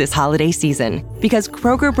things this holiday season, because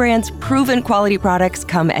Kroger brand's proven quality products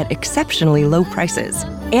come at exceptionally low prices.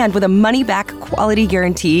 And with a money-back quality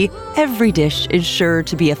guarantee, every dish is sure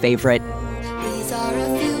to be a favorite. These are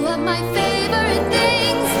a few of my favorite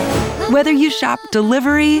things. Whether you shop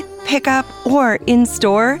delivery, pickup, or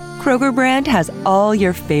in-store, Kroger brand has all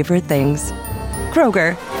your favorite things.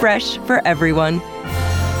 Kroger, fresh for everyone.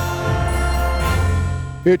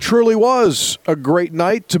 It truly was a great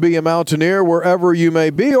night to be a Mountaineer wherever you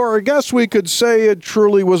may be, or I guess we could say it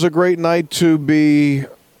truly was a great night to be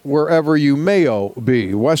wherever you mayo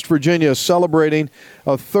be. West Virginia celebrating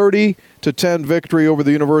a 30-10 victory over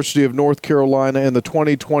the University of North Carolina in the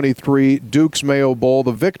 2023 Duke's Mayo Bowl.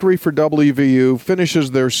 The victory for WVU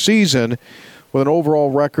finishes their season with an overall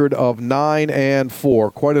record of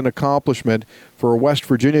 9-4. Quite an accomplishment for a West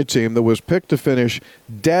Virginia team that was picked to finish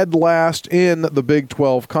dead last in the Big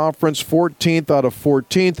 12 Conference, 14th out of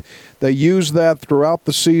 14th. They used that throughout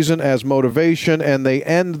the season as motivation, and they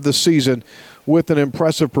end the season with an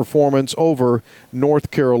impressive performance over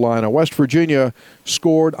North Carolina. West Virginia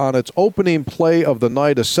scored on its opening play of the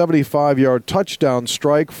night a 75-yard touchdown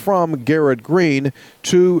strike from Garrett Green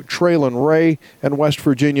to Traylon Ray, and West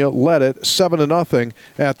Virginia led it 7-0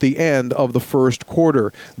 at the end of the first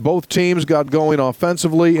quarter. Both teams got going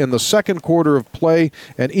offensively in the second quarter of play,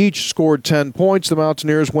 and each scored 10 points. The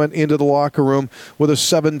Mountaineers went into the locker room with a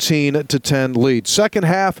 17-10 lead. Second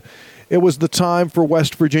half, it was the time for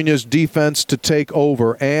West Virginia's defense to take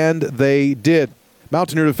over, and they did.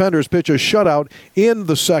 Mountaineer defenders pitch a shutout in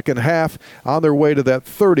the second half on their way to that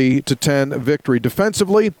 30-10 victory.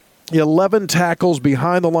 Defensively, 11 tackles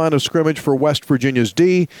behind the line of scrimmage for West Virginia's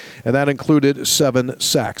D, and that included 7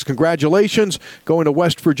 sacks. Congratulations going to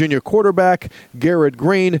West Virginia quarterback Garrett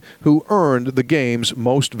Green, who earned the game's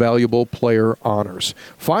most valuable player honors.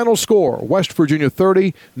 Final score, West Virginia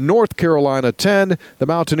 30, North Carolina 10. The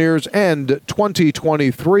Mountaineers end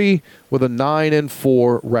 2023 with a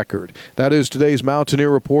 9-4 record. That is today's Mountaineer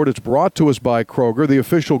Report. It's brought to us by Kroger, the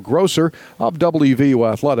official grocer of WVU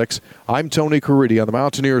Athletics. I'm Tony Caridi on the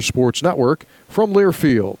Mountaineer Sports Network from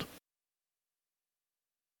Learfield.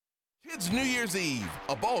 Kids New Year's Eve,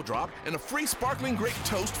 a ball drop and a free sparkling grape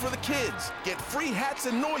toast for the kids. Get free hats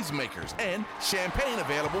and noisemakers and champagne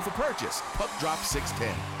available for purchase. Puck drop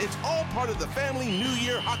 610. It's all part of the family New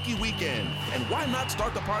Year hockey weekend. And why not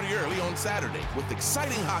start the party early on Saturday with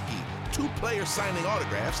exciting hockey, 2 players signing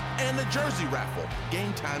autographs, and a jersey raffle.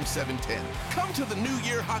 Game time 7:10. Come to the New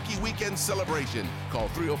Year hockey weekend celebration. Call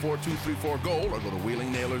 304-234-GOAL or go to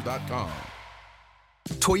WheelingNailers.com.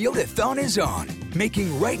 Toyotathon is on,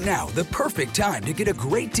 making right now the perfect time to get a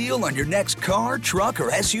great deal on your next car, truck, or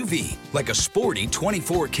SUV, like a sporty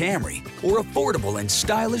 24 Camry or affordable and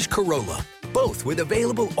stylish Corolla, both with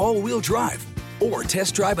available all-wheel drive. Or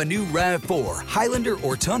test drive a new RAV4, Highlander,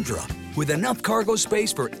 or Tundra, with enough cargo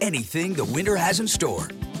space for anything the winter has in store.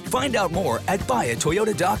 Find out more at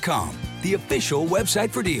buyatoyota.com, the official website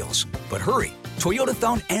for deals. But hurry,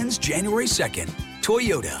 Toyotathon ends January 2nd.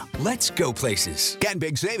 Toyota, let's go places. Get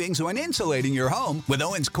big savings when insulating your home with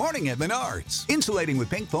Owens Corning at Menards. Insulating with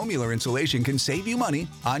pink foamular insulation can save you money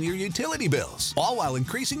on your utility bills, all while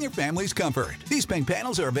increasing your family's comfort. These pink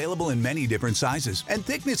panels are available in many different sizes and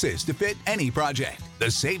thicknesses to fit any project.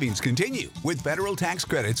 The savings continue with federal tax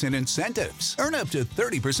credits and incentives. Earn up to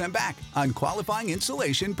 30% back on qualifying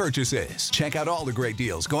insulation purchases. Check out all the great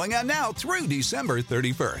deals going on now through December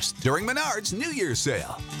 31st during Menards New Year's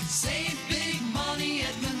sale. Save big money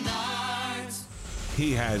at Menards.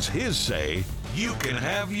 He has his say. You can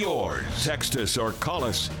have yours. Text us or call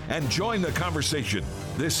us and join the conversation.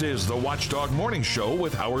 This is the Watchdog Morning Show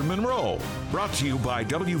with Howard Monroe. Brought to you by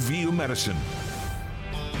WVU Medicine.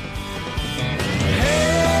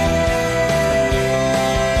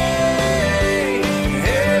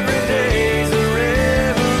 Every day's a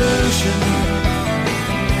revolution.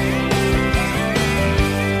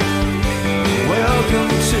 Welcome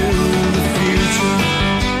to the future.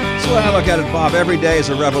 So I look at it, Bob. Every day is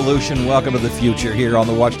a revolution. Welcome to the future here on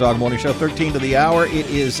the Watchdog Morning Show, 13 to the hour. It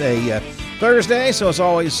is a Thursday, so it's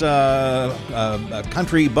always a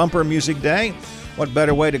country bumper music day. What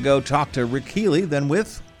better way to go talk to Rick Healy than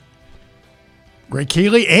with Rick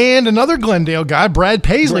Healy and another Glendale guy, Brad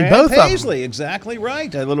Paisley, both Paisley, of them. exactly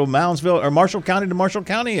right. A little Moundsville or Marshall County to Marshall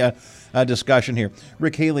County discussion here.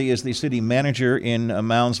 Rick Healy is the city manager in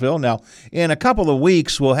Moundsville. Now, in a couple of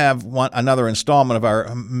weeks, we'll have another installment of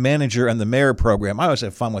our Manager and the Mayor program. I always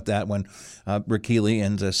have fun with that when Rick Healy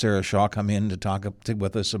and Sarah Shaw come in to talk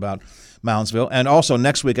with us about Moundsville. And also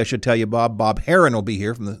next week, I should tell you, Bob Herron will be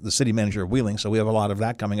here from the city manager of Wheeling, so we have a lot of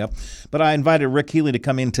that coming up. But I invited Rick Healy to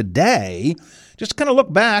come in today just to kind of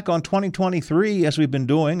look back on 2023 as we've been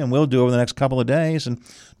doing and will do over the next couple of days and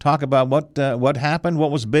talk about what happened, what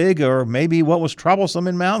was big, or maybe what was troublesome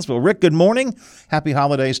in Moundsville. Rick, good morning. Happy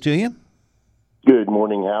holidays to you. Good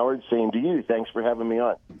morning, Howard. Same to you. Thanks for having me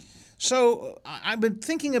on. So I've been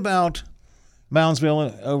thinking about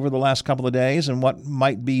Moundsville over the last couple of days and what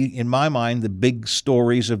might be, in my mind, the big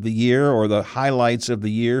stories of the year or the highlights of the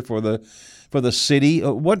year for the city.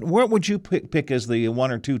 What would you pick as the one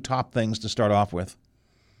or two top things to start off with?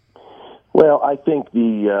 Well, I think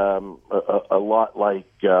a lot like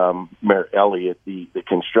Mayor Elliott, the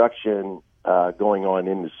construction going on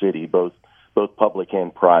in the city, both public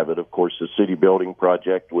and private. Of course, the city building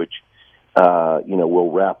project, which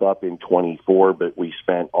will wrap up in 24, but we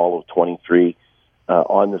spent all of 23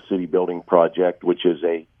 on the city building project, which is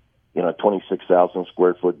a 26,000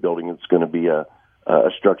 square foot building. It's going to be a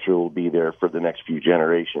structure that will be there for the next few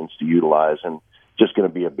generations to utilize, and just going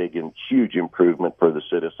to be a big and huge improvement for the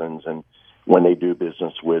citizens and when they do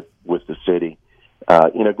business with the city.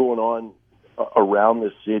 Going on around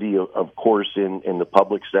the city, of course, in the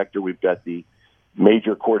public sector, we've got the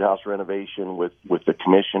major courthouse renovation with the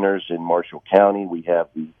commissioners in Marshall County. We have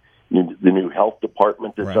the new health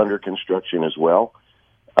department that's under construction as well.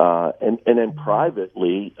 And then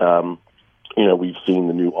privately, we've seen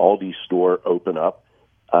the new Aldi store open up,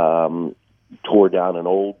 tore down an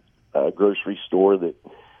old grocery store that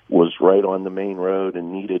was right on the main road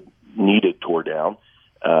and needed tore down,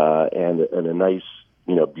 and a nice,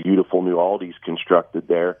 beautiful new Aldi's constructed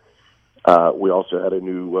there. We also had a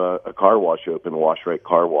new a car wash open, Wash Right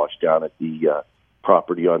Car Wash, down at the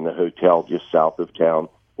property on the hotel just south of town,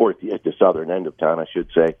 or at the southern end of town, I should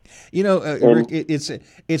say. Rick,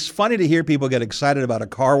 it's funny to hear people get excited about a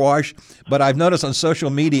car wash, but I've noticed on social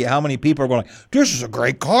media how many people are going, "This is a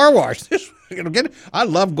great car wash. I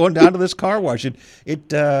love going down to this car wash." It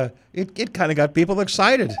kind of got people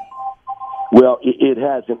excited. Well, it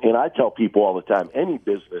has, and I tell people all the time, any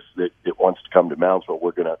business that wants to come to Moundsville,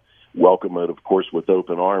 we're going to welcome it, of course, with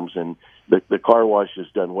open arms. And the car wash has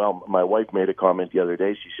done well. My wife made a comment the other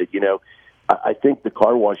day. She said, I think the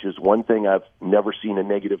car wash is one thing I've never seen a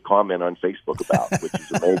negative comment on Facebook about, which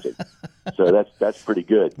is amazing. So that's pretty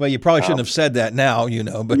good. Well, you probably shouldn't have said that now,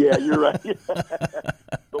 but yeah, you're right.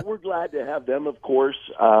 But we're glad to have them, of course,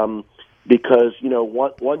 because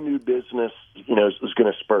one new business is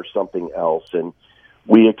going to spur something else, and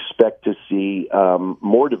we expect to see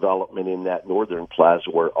more development in that northern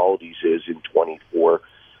plaza where Aldi's is in 24.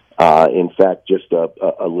 In fact, just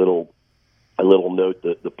a little note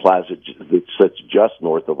that the plaza that sits just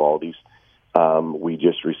north of Aldi's, we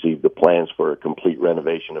just received the plans for a complete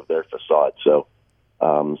renovation of their facade. So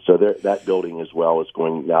that building as well is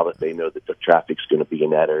going, now that they know that the traffic's going to be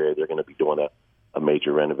in that area, they're going to be doing a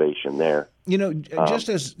major renovation there. Just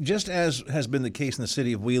as has been the case in the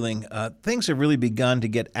city of Wheeling, things have really begun to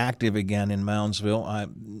get active again in Moundsville.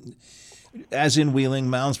 As in Wheeling,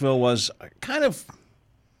 Moundsville was kind of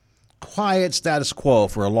quiet status quo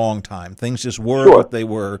for a long time. Things just were Sure. what they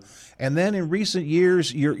were. And then in recent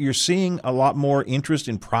years, you're seeing a lot more interest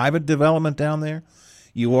in private development down there.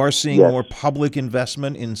 You are seeing Yes. more public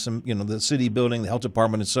investment in some, the city building, the health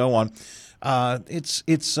department, and so on. It's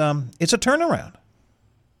a turnaround.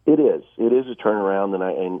 It is. It is a turnaround,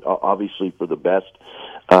 and obviously for the best.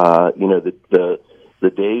 The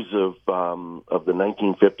days of the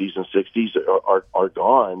 1950s and 60s are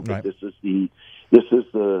gone. But Right. this is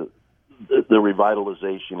the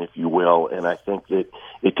revitalization, if you will. And I think that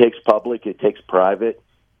it takes public, it takes private,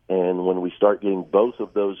 and when we start getting both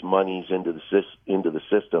of those monies into the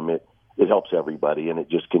system, it helps everybody, and it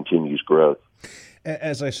just continues growth.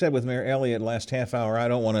 As I said with Mayor Elliott last half hour, I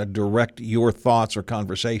don't want to direct your thoughts or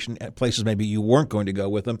conversation at places maybe you weren't going to go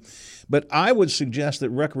with them, but I would suggest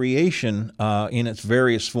that recreation in its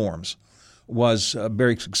various forms was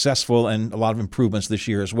very successful and a lot of improvements this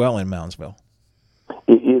year as well in Moundsville.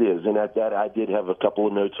 It is, and at that I did have a couple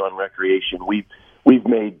of notes on recreation. We've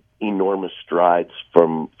made enormous strides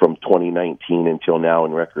from 2019 until now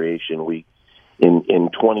in recreation. In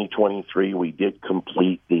 2023 we did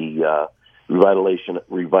complete the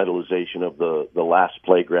revitalization of the last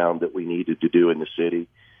playground that we needed to do in the city,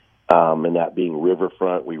 and that being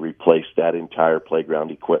Riverfront. We replaced that entire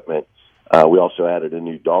playground equipment. We also added a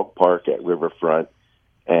new dog park at Riverfront,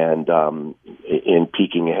 and in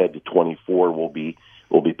peeking ahead to 24, we'll be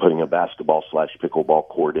putting a basketball/pickleball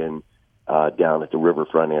court in down at the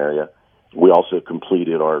Riverfront area. We also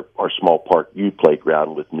completed our small park view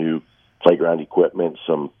playground with new playground equipment,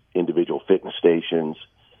 some individual fitness stations,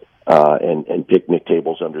 and picnic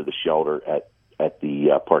tables under the shelter at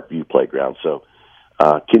the Parkview Playground. So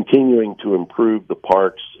continuing to improve the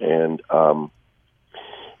parks, and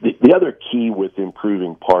the other key with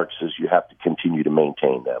improving parks is you have to continue to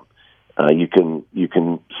maintain them. You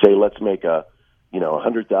can say, let's make a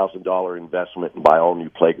 $100,000 investment and buy all new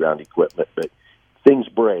playground equipment, but things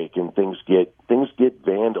break and things get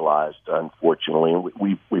vandalized, unfortunately,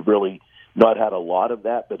 and we've really not had a lot of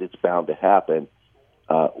that, but it's bound to happen.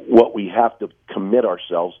 What we have to commit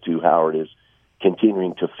ourselves to, Howard, is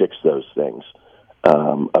continuing to fix those things.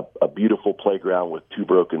 A beautiful playground with 2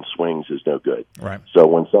 broken swings is no good. Right. So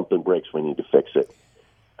when something breaks, we need to fix it.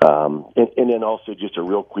 And then also just a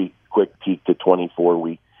real quick peek to 24.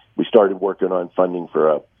 We started working on funding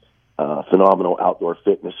for a phenomenal outdoor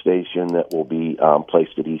fitness station that will be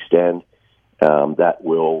placed at East End. That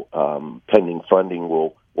will, pending funding,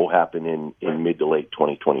 will happen in mid to late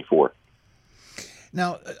 2024.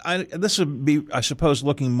 Now, this would be, I suppose,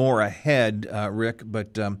 looking more ahead, Rick,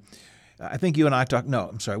 but I think you and I talked – no,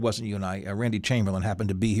 I'm sorry, it wasn't you and I. Randy Chamberlain happened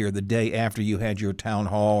to be here the day after you had your town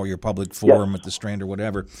hall or your public forum at the Strand or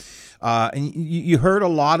whatever. And you heard a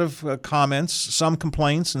lot of comments, some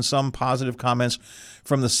complaints and some positive comments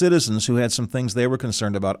from the citizens who had some things they were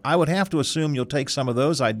concerned about. I would have to assume you'll take some of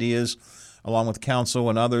those ideas along with council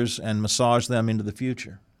and others and massage them into the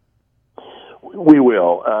future. We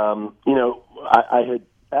will. I had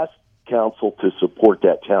asked council to support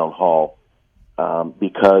that town hall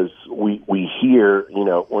because we hear,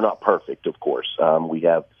 we're not perfect, of course. We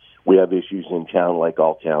have issues in town like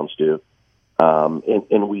all towns do.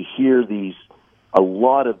 And we hear a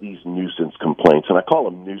lot of these nuisance complaints, and I call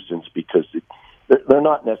them nuisance because they're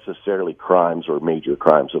not necessarily crimes or major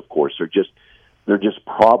crimes, of course. They're just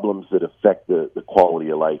problems that affect the quality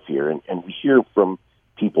of life here. And we hear from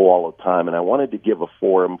people all the time, and I wanted to give a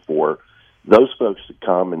forum for those folks to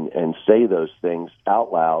come and say those things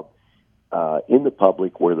out loud in the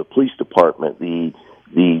public, where the police department, the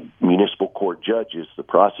municipal court judges, the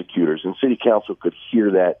prosecutors, and city council could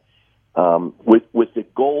hear that with the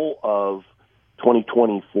goal of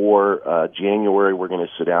 2024 January. We're going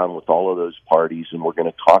to sit down with all of those parties, and we're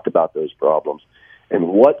going to talk about those problems and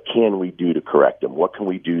what can we do to correct them. What can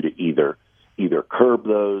we do to either curb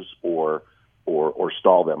those or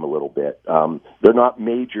stall them a little bit. They're not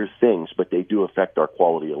major things, but they do affect our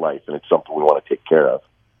quality of life, and it's something we want to take care of.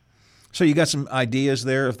 So you got some ideas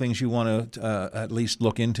there of things you want to at least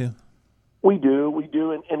look into? We do,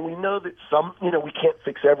 and we know that some, we can't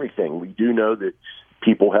fix everything. We do know that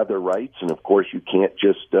people have their rights, and of course you can't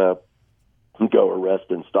just go arrest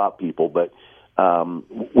and stop people, but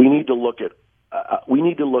we need to look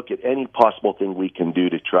at any possible thing we can do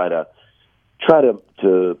to try to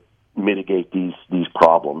mitigate these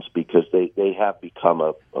problems, because they have become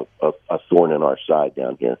a thorn in our side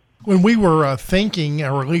down here. When we were thinking,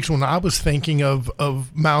 or at least when I was thinking of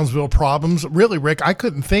Moundsville problems, really, Rick, I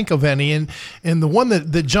couldn't think of any. And the one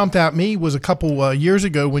that jumped at me was a couple years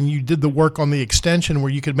ago when you did the work on the extension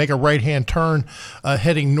where you could make a right-hand turn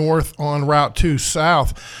heading north on Route 2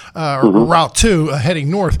 south, or Route 2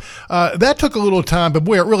 heading north. That took a little time, but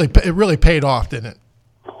boy, it really paid off, didn't it?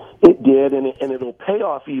 It did, and it'll pay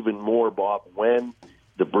off even more, Bob, when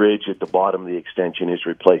the bridge at the bottom of the extension is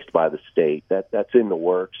replaced by the state. That's in the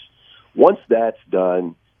works. Once that's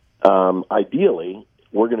done, ideally,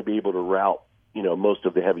 we're going to be able to route, most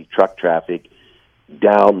of the heavy truck traffic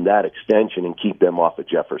down that extension and keep them off of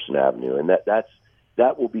Jefferson Avenue, and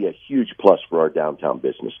that will be a huge plus for our downtown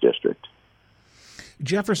business district.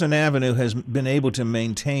 Jefferson Avenue has been able to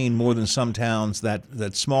maintain more than some towns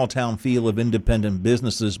that small town feel of independent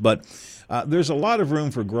businesses, but there's a lot of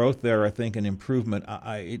room for growth there, I think, and improvement.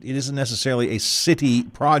 It isn't necessarily a city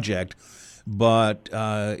project, but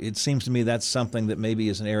it seems to me that's something that maybe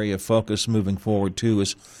is an area of focus moving forward, too,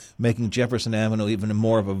 is making Jefferson Avenue even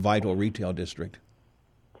more of a vital retail district.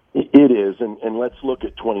 It is, and let's look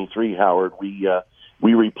at 23, Howard.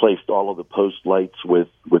 We replaced all of the post lights with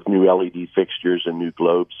new LED fixtures and new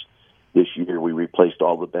globes. This year we replaced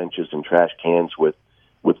all the benches and trash cans with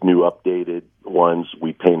new updated ones.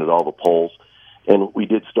 We painted all the poles. And we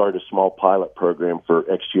did start a small pilot program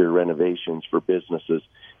for exterior renovations for businesses.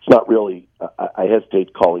 It's not really, I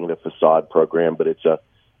hesitate calling it a facade program, but it's a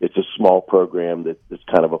small program that's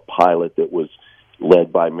kind of a pilot that was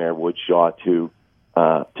led by Mayor Woodshaw to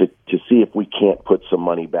see if we can't put some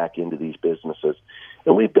money back into these businesses.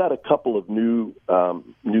 And we've got a couple of new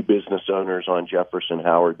business owners on Jefferson,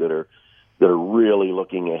 Howard, that are really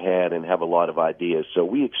looking ahead and have a lot of ideas. So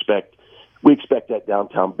we expect that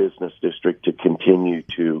downtown business district to continue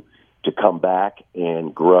to come back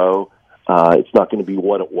and grow. It's not going to be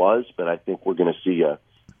what it was, but I think we're going to see a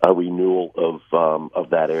renewal of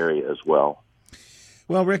that area as well.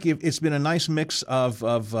 Well, Rick, it's been a nice mix of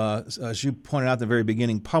as you pointed out at the very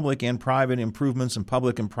beginning, public and private improvements and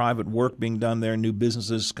public and private work being done there, new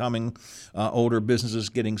businesses coming, older businesses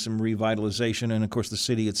getting some revitalization, and, of course, the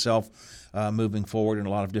city itself moving forward in a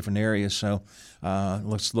lot of different areas. So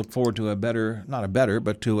let's look forward to a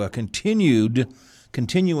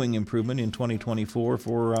continuing improvement in 2024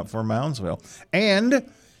 for Moundsville.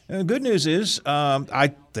 And good news is,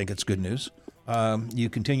 I think it's good news, you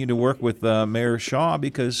continue to work with Mayor Shaw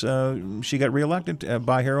because she got reelected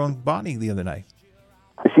by her own body the other night.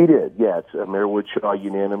 She did, yes. Mayor Woodshaw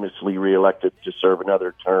unanimously reelected to serve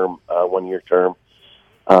another term, one-year term,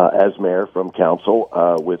 as mayor from council,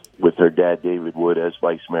 with her dad, David Wood, as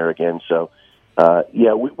vice mayor again. So,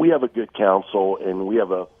 we have a good council, and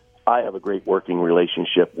I have a great working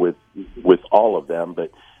relationship with all of them,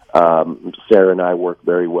 but Sarah and I work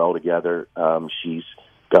very well together. She's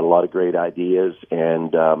got a lot of great ideas,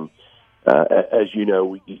 and as you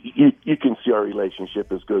know, you can see our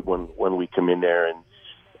relationship is good when we come in there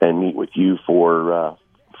and meet with you for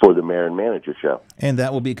the Mayor and Manager Show. And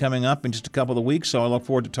that will be coming up in just a couple of weeks, so I look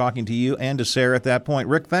forward to talking to you and to Sarah at that point.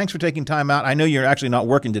 Rick, thanks for taking time out. I know you're actually not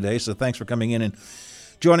working today, so thanks for coming in and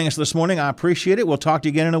joining us this morning. I appreciate it. We'll talk to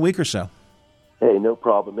you again in a week or so. Hey, no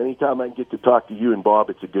problem. Anytime I can get to talk to you and Bob,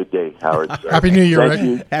 it's a good day, Howard. So Happy New Year,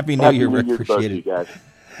 Rick. Happy New Year, Rick. Appreciate it. Guys.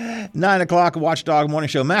 9 o'clock, Watchdog Morning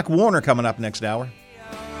Show. Mac Warner coming up next hour.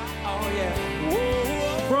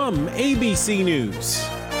 From ABC News,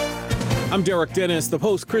 I'm Derek Dennis. The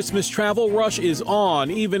post-Christmas travel rush is on,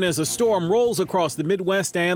 even as a storm rolls across the Midwest and